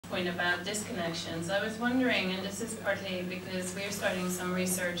point about disconnections, I was wondering, and this is partly because we're starting some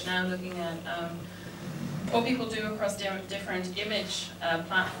research now looking at what people do across different image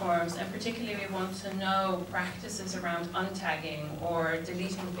platforms, and particularly we want to know practices around untagging or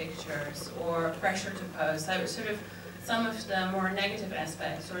deleting pictures or pressure to post. So sort of some of the more negative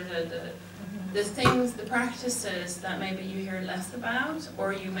aspects, or the things, the practices that maybe you hear less about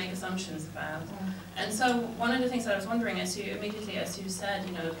or you make assumptions about. And so one of the things that I was wondering, as you said,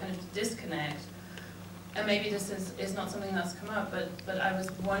 you know, kind of disconnect, and maybe this is not something that's come up, but I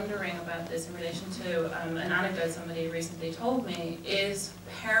was wondering about this in relation to an anecdote somebody recently told me, is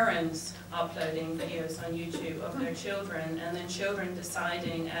parents uploading videos on YouTube of their children, and then children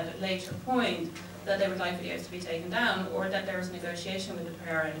deciding at a later point that they would like videos to be taken down, or that there is negotiation with the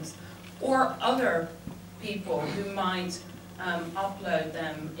parents, or other people who might upload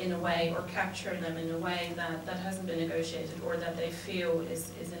them in a way or capture them in a way that hasn't been negotiated or that they feel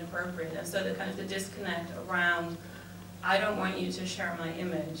is inappropriate. And so the kind of the disconnect around, I don't want you to share my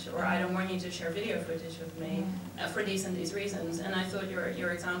image, or I don't want you to share video footage of me for these and these reasons. And I thought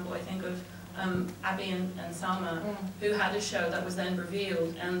your example, I think of Abby and Salma, who had a show that was then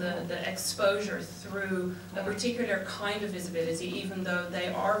revealed, and the exposure through a particular kind of visibility, even though they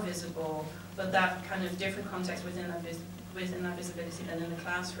are visible, but that kind of different context within that visibility than in the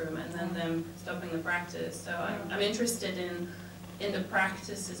classroom, and then them stopping the practice. So I'm interested in the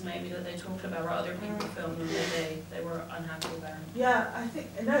practices maybe that they talked about, or other people filmed and that they were unhappy about. Yeah, I think,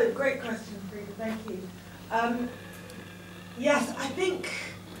 no, great question, Frida, thank you. Yes, I think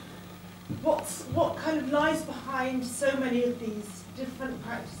what kind of lies behind so many of these different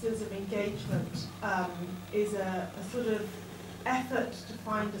practices of engagement is a sort of effort to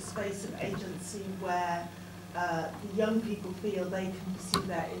find a space of agency where the young people feel they can pursue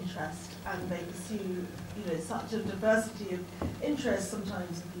their interest, and they pursue, you know, such a diversity of interests,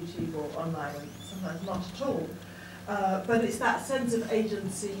 sometimes on YouTube or online, and sometimes not at all. But it's that sense of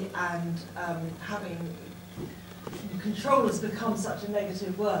agency and having control has become such a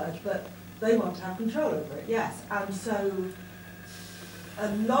negative word, but they want to have control over it, yes. And so a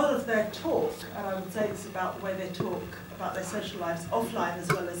lot of their talk, and I would say it's about the way they talk about their social lives offline as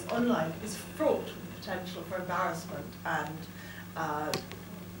well as online, is fraught with potential for embarrassment and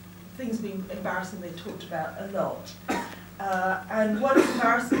things being embarrassing they talked about a lot. And what is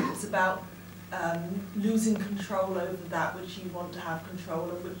embarrassment is about losing control over that which you want to have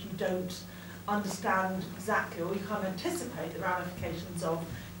control of, which you don't understand exactly, or you can't anticipate the ramifications of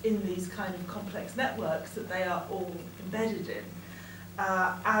in these kind of complex networks that they are all embedded in.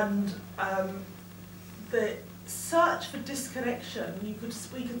 The search for disconnection, we could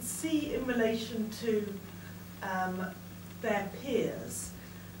see in relation to their peers,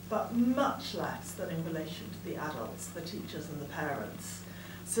 but much less than in relation to the adults, the teachers and the parents.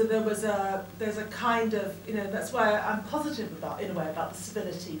 So there's a kind of, you know, that's why I'm positive about, in a way, about the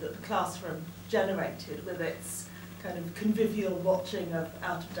civility that the classroom generated with its kind of convivial watching of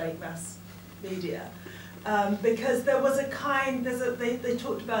out-of-date mass media. Because there was a kind, they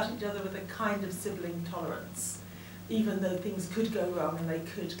talked about each other with a kind of sibling tolerance, even though things could go wrong and they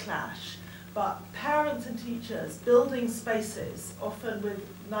could clash. But parents and teachers building spaces, often with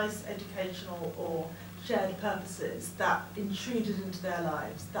nice educational or shared purposes, that intruded into their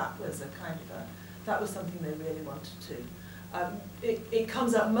lives, that was a kind of that was something they really wanted to. It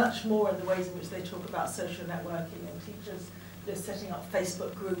comes up much more in the ways in which they talk about social networking and teachers, you know, setting up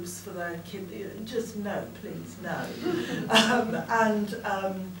Facebook groups for their kids. Just no, please, no.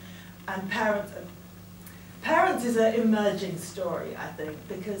 And parents is an emerging story, I think,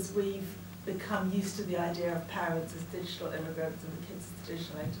 because we've become used to the idea of parents as digital immigrants and the kids as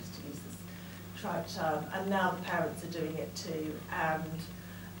digital natives, to use this trite term, and now the parents are doing it too. And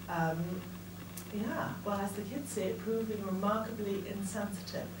yeah, well, as the kids see it, proving remarkably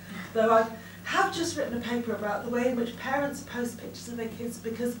insensitive. Though I have just written a paper about the way in which parents post pictures of their kids,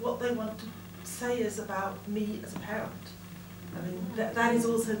 because what they want to say is about me as a parent. I mean, that is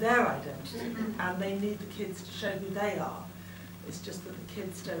also their identity, and they need the kids to show who they are. It's just that the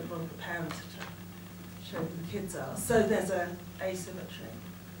kids don't want the parents to show who the kids are. So there's an asymmetry.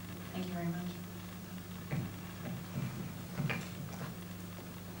 Thank you very much.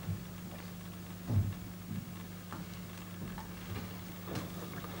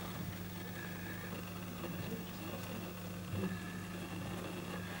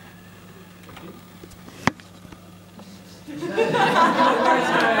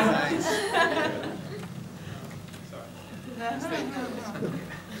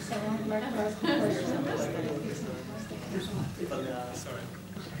 Sorry.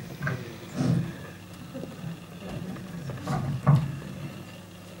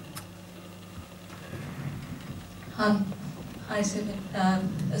 Hi, Sylvia.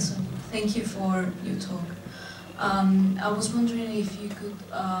 Sonia, thank you for your talk. I was wondering if you could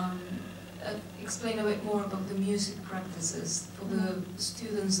explain a bit more about the music practices for the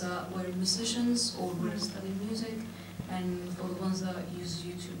students that were musicians or were studying music, and for the ones that use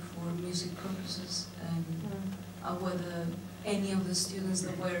YouTube for music purposes, and whether any of the students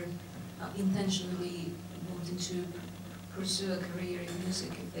that were intentionally wanting to pursue a career in music,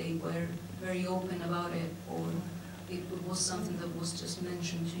 if they were very open about it, or it was something that was just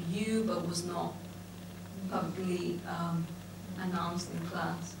mentioned to you but was not publicly announced in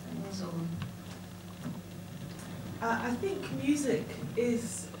class and so on. I think music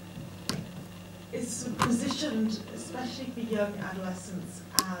is positioned, especially for young adolescents,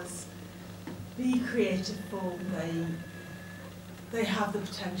 as the creative form they have the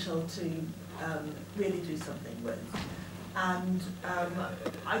potential to really do something with. And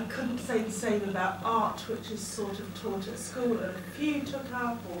I couldn't say the same about art, which is sort of taught at school, and a few took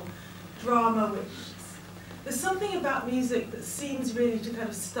up, or drama, which there's something about music that seems really to kind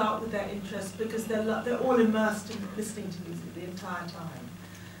of start with their interest, because they're all immersed in listening to music the entire time.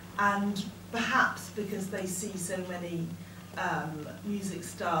 And perhaps because they see so many music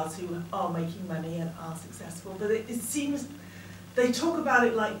stars who are making money and are successful, but it seems they talk about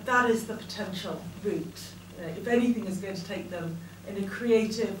it like that is the potential route. If anything is going to take them in a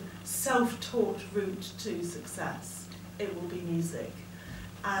creative, self-taught route to success, it will be music.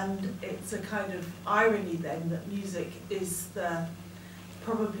 And it's a kind of irony then that music is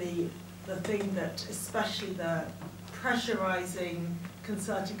probably the thing that especially the pressurizing,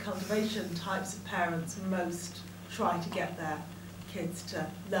 concerted cultivation types of parents most try to get their kids to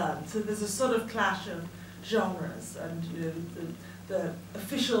learn. So there's a sort of clash of genres, and you know, the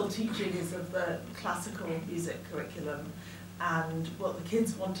official teaching is of the classical music curriculum, and what the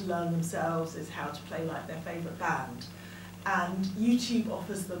kids want to learn themselves is how to play like their favourite band. And YouTube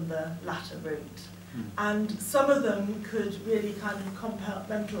offers them the latter route. And some of them could really kind of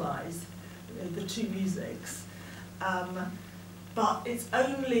compartmentalise the two musics. But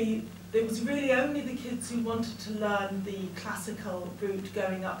it was really only the kids who wanted to learn the classical route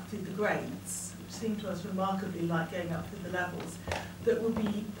going up through the grades, which seemed to us remarkably like going up through the levels, that would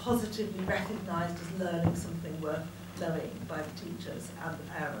be positively recognised as learning something worth knowing by the teachers and the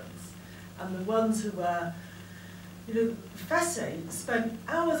parents. And the ones who were, you know, Professor spent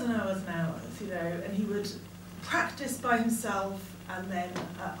hours and hours and hours, you know, and he would practice by himself, and then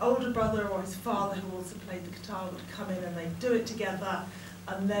an older brother or his father who also played the guitar would come in and they'd do it together,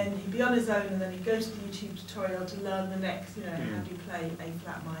 and then he'd be on his own, and then he'd go to the YouTube tutorial to learn the next, you know, how do you play A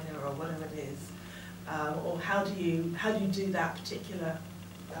flat minor or whatever it is, or how do you do that particular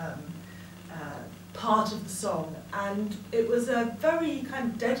part of the song. And it was a very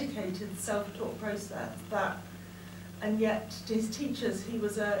kind of dedicated self-taught process that, and yet to his teachers he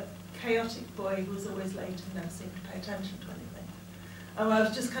was a chaotic boy who was always late and never seemed to pay attention to anything. And I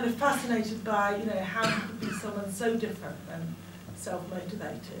was just kind of fascinated by, you know, how he could be someone so different and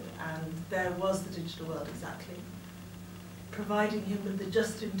self-motivated, and there was the digital world exactly providing him with the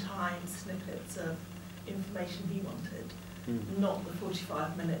just-in-time snippets of information he wanted, not the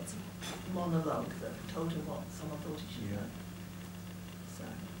 45 minutes of monologue that told him what someone thought he should know. So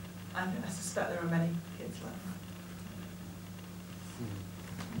I suspect there are many kids like that.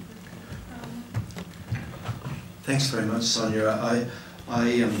 Thanks very much, Sonia.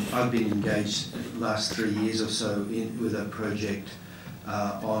 I've been engaged the last 3 years or so with a project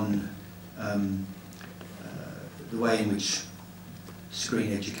on the way in which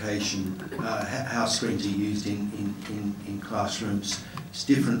screen education, how screens are used in classrooms. It's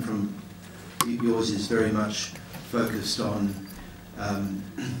different from yours. Is very much focused on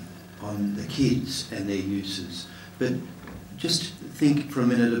the kids and their uses. But just think for a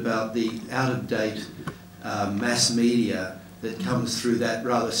minute about the out-of-date mass media that comes through that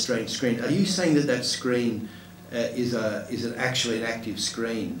rather strange screen. Are you saying that screen is actually an active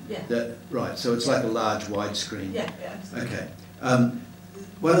screen? Yeah. Right. So it's like a large widescreen. Yeah. Absolutely. Okay.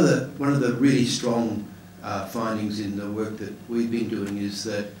 One of the really strong findings in the work that we've been doing is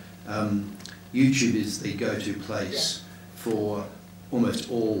that YouTube is the go-to place for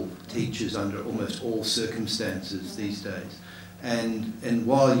almost all teachers under almost all circumstances these days. And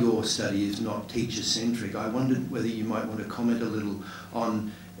while your study is not teacher-centric, I wondered whether you might want to comment a little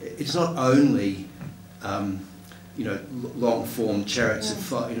on, it's not only long-form Chariots of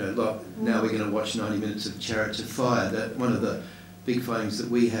Fire, now we're going to watch 90 minutes of Chariots of Fire. That one of the big findings that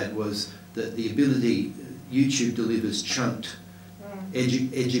we had was that the ability, YouTube delivers chunked,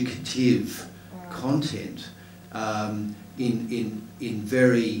 educative content in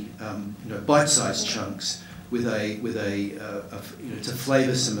very bite-sized chunks, with a you know, to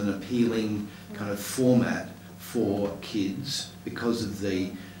flavoursome and appealing kind of format for kids because of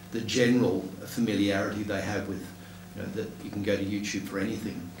the general familiarity they have with, you know, that you can go to YouTube for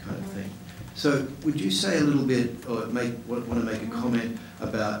anything kind of thing. So would you say a little bit, or want to make a comment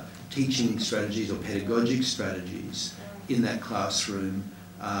about teaching strategies or pedagogic strategies in that classroom?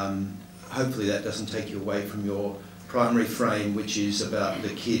 Hopefully that doesn't take you away from your primary frame, which is about the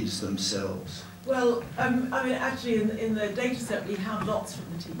kids themselves. Well, I mean, actually, in the data set, we have lots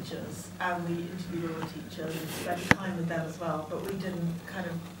from the teachers, and we interviewed all the teachers and spent time with them as well, but we didn't kind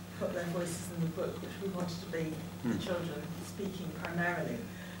of put their voices in the book, which we wanted to be the children speaking primarily.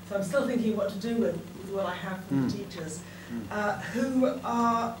 So I'm still thinking what to do with what I have from the teachers, who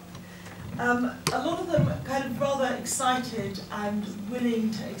are, a lot of them kind of rather excited and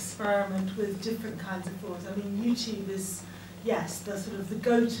willing to experiment with different kinds of forms. I mean, YouTube is, yes, the sort of the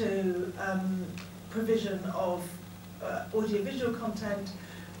go-to provision of audiovisual content.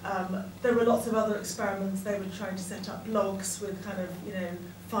 There were lots of other experiments. They were trying to set up blogs with kind of, you know,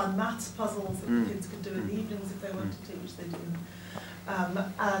 fun maths puzzles that the kids could do in the evenings if they wanted to, which they didn't.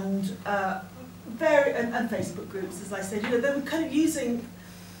 And Facebook groups, as I said, you know, they were kind of using,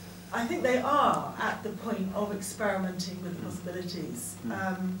 I think they are at the point of experimenting with possibilities.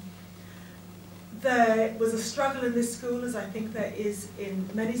 There was a struggle in this school, as I think there is in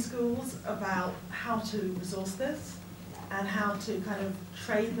many schools, about how to resource this and how to kind of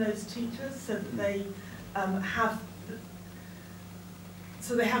train those teachers so that they have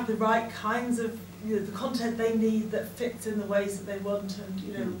the right kinds of, you know, the content they need that fits in the ways that they want, and,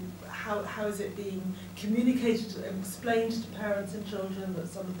 you know, how is it being communicated and explained to parents and children that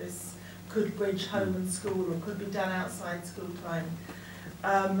some of this could bridge home and school or could be done outside school time.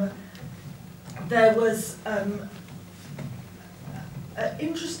 There was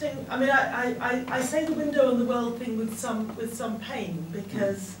interesting. I mean, I say the window on the world thing with some pain,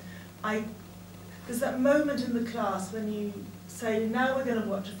 because there's that moment in the class when you say, now we're going to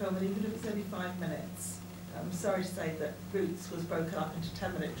watch a film, and even if it's only 5 minutes. I'm sorry to say that Roots was broken up into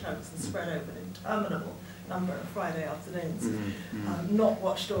 10-minute chunks and spread over an interminable number of Friday afternoons, not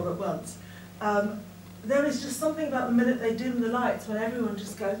watched all at once. There is just something about the minute they dim the lights when everyone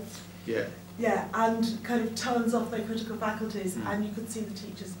just goes, yeah, and kind of turns off their critical faculties, and you could see the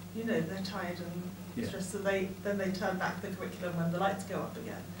teachers, you know, they're tired and stressed, so then they turn back the curriculum when the lights go up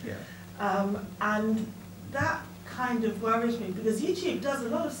again. And that kind of worries me, because YouTube does a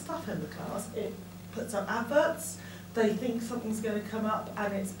lot of stuff in the class. It puts up adverts, they think something's going to come up,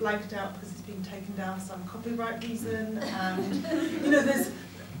 and it's blanked out because it's been taken down for some copyright reason, and, you know, there's,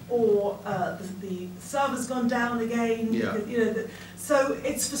 or the server's gone down again, because, you know, so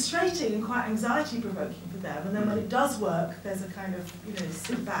it's frustrating and quite anxiety-provoking for them, and then when it does work, there's a kind of, you know,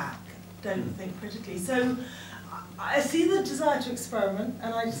 sit back, don't think critically. So I see the desire to experiment,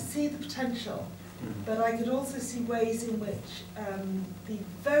 and I see the potential, but I could also see ways in which the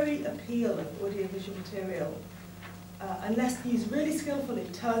very appeal of audiovisual material, unless used really skillfully,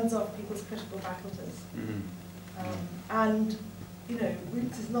 turns off people's critical faculties. And, you know,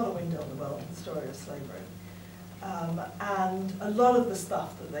 Roots is not a window on the world in the story of slavery. And a lot of the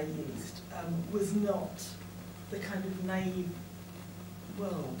stuff that they used was not the kind of naive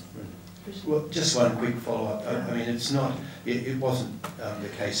world. Well, just one quick follow-up. I mean, it's not, it wasn't the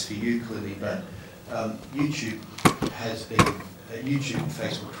case for you clearly, but YouTube has been, YouTube,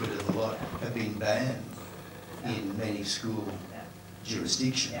 Facebook, Twitter, the lot, have been banned in many school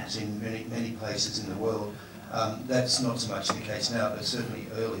jurisdictions, in many places in the world. That's not so much the case now, but certainly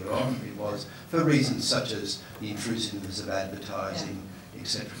earlier on it was, for reasons such as the intrusiveness of advertising,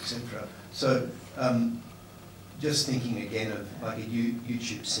 etc., etc. So, just thinking again of like a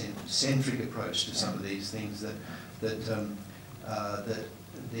YouTube-centric approach to some of these things, that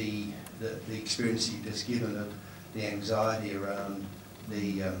the experience that you've just given of the anxiety around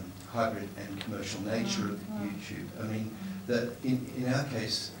the hybrid and commercial nature of YouTube. I mean, that in our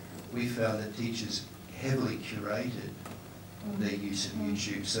case, we found that teachers heavily curated their use of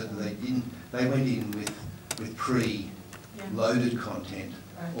YouTube, so that they went in with pre-loaded content,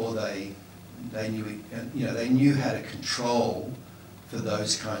 or they knew it, you know, they knew how to control for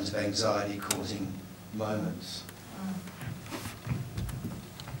those kinds of anxiety-causing moments.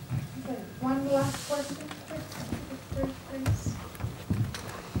 Okay, one last question, please.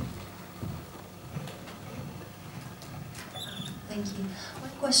 Thank you. My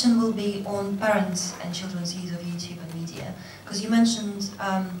question will be on parents and children's use of YouTube and media, because you mentioned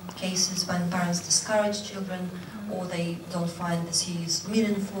cases when parents discourage children or they don't find this use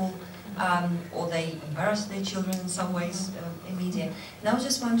meaningful. or they embarrass their children in some ways in media. And I was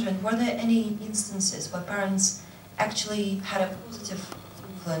just wondering, were there any instances where parents actually had a positive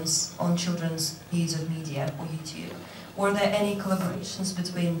influence on children's use of media or YouTube? Were there any collaborations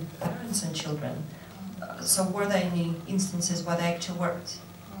between parents and children? So were there any instances where they actually worked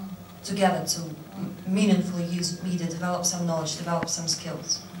together to meaningfully use media, develop some knowledge, develop some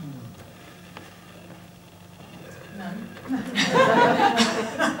skills?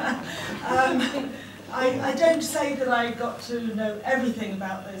 I don't say that I got to know everything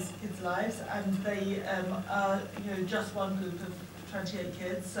about those kids' lives, and they are just one group of 28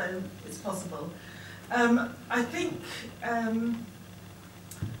 kids, so it's possible. I think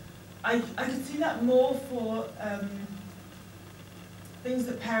I could see that more for things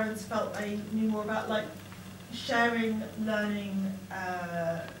that parents felt they knew more about, like sharing, learning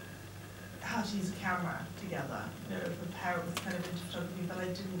how to use a camera together. If a parent was kind of into photography, but I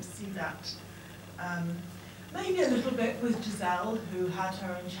didn't see that. Maybe a little bit with Giselle, who had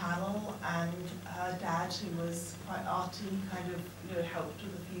her own channel, and her dad, who was quite arty, kind of helped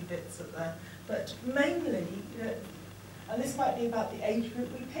with a few bits at the. But mainly, and this might be about the age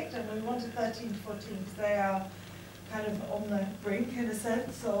group we picked, and we wanted 13 to 14 because they are kind of on the brink in a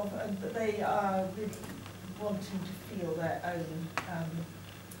sense of, but they are really wanting to feel their own.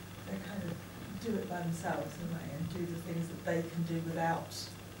 They kind of do it by themselves, and do the things that they can do without.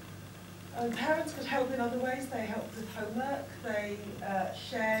 Parents could help in other ways. They helped with homework. They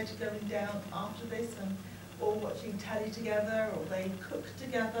shared going down after this and or watching telly together, or they cooked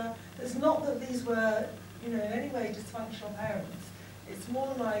together. It's not that these were, in any way dysfunctional parents. It's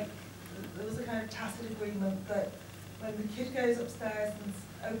more like there was a kind of tacit agreement that when the kid goes upstairs and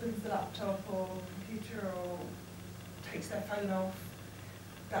opens the laptop or computer or takes their phone off,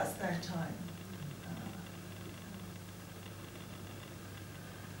 that's their time.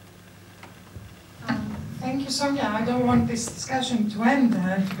 Thank you, Sonia. I don't want this discussion to end,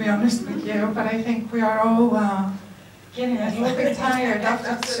 to be honest with you, but I think we are all getting a little bit tired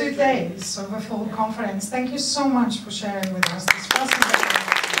after 2 days of a full conference. Thank you so much for sharing with us this fascinating.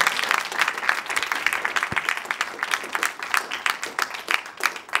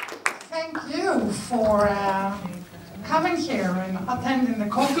 Thank you for coming here and attending the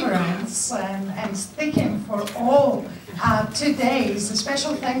conference and sticking for all 2 days. A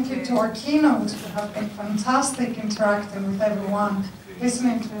special thank you to our keynote, who have been fantastic interacting with everyone,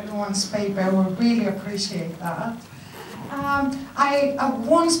 listening to everyone's paper. We really appreciate that. I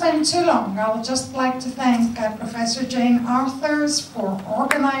won't spend too long. I would just like to thank Professor Jane Arthurs for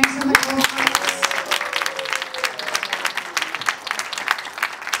organizing the conference.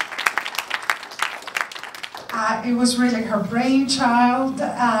 It was really her brainchild.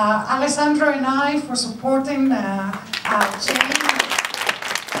 Alessandro and I for supporting Jane.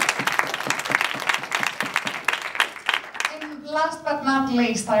 And last but not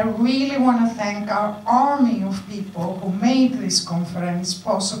least, I really want to thank our army of people who made this conference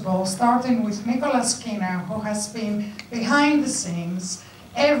possible, starting with Nicholas Skinner, who has been behind the scenes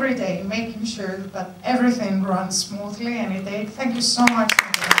every day, making sure that everything runs smoothly, and it did. Thank you so much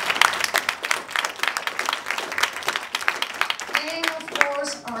for that.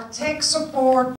 Tech support